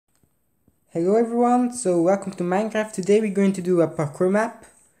Hello everyone, so welcome to Minecraft. Today we're going to do a parkour map.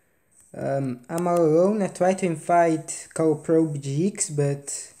 I'm all alone. I tried to invite Pro BGX,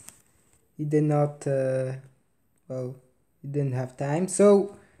 but he did not, he didn't have time.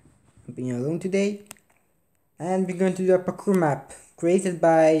 So, I'm being alone today. And we're going to do a parkour map created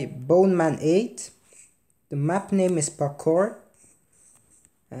by BoneMan8. The map name is parkour.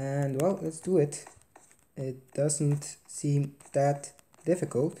 And well, let's do it. It doesn't seem that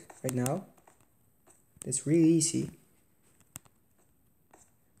difficult right now. It's really easy.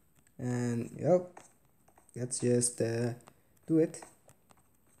 And yep, let's just do it.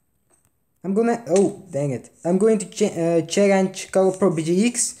 I'm gonna, oh dang it, I'm going to challenge Pro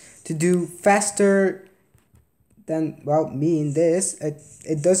BGX to do faster than, well, me in this.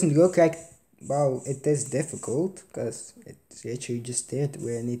 It doesn't look like, well, it is difficult, because it's actually just there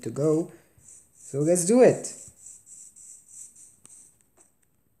where I need to go. So let's do it.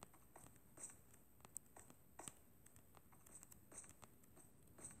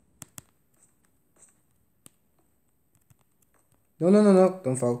 No,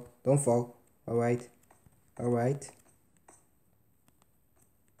 don't fall, don't fall. Alright, alright.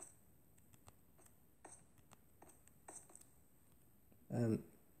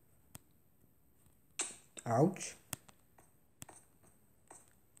 Ouch.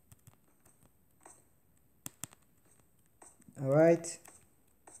 Alright.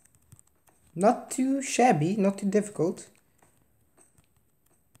 Not too shabby, not too difficult.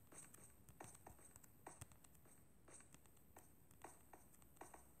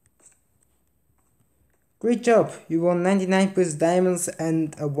 Great job! You won 99 plus diamonds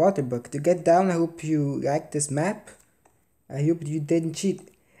and a water bucket. To get down, I hope you like this map. I hope you didn't cheat.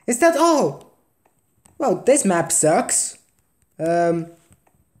 Is that all? Well, this map sucks.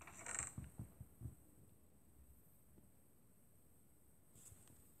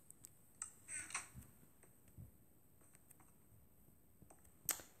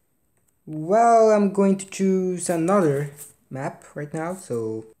 Well, I'm going to choose another map right now,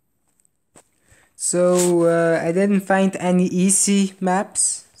 so I didn't find any easy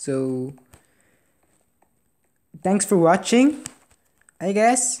maps, so thanks for watching, I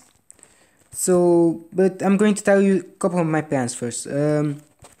guess. So, but I'm going to tell you a couple of my plans first.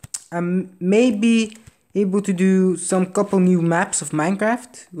 I'm maybe able to do some couple new maps of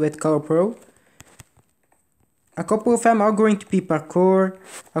Minecraft with Pro. A couple of them are going to be parkour,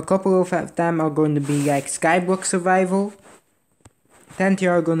 a couple of them are going to be like skyblock survival. Then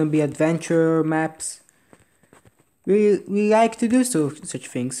there are gonna be adventure maps. We like to do such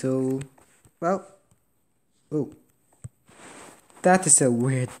things, so well. Oh, that is a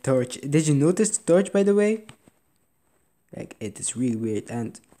weird torch. Did you notice the torch, by the way? Like, it is really weird.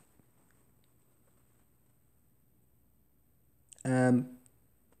 And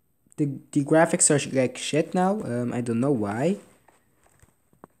the graphics are like shit now. I don't know why.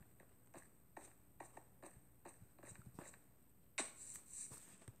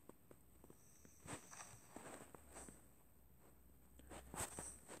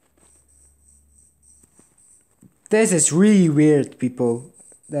 This is really weird, people.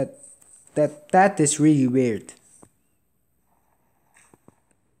 That is really weird.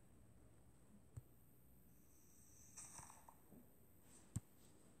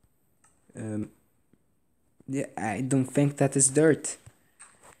 Yeah, I don't think that is dirt.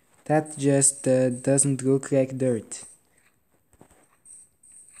 That just doesn't look like dirt.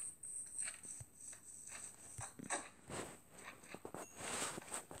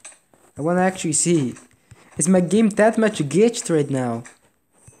 I wanna actually see. Is my game that much glitched right now?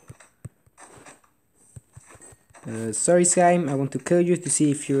 Sorry slime, I want to kill you to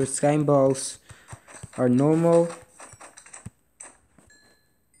see if your slime balls are normal.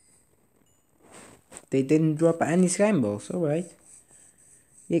 They didn't drop any slime balls, alright.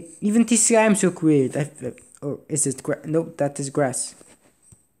 Yeah, even these slimes look weird. Or is it grass? No, that is grass.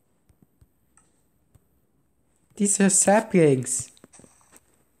 These are saplings.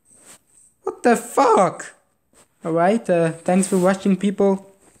 What the fuck? Alright, thanks for watching,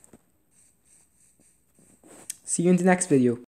 people. See you in the next video.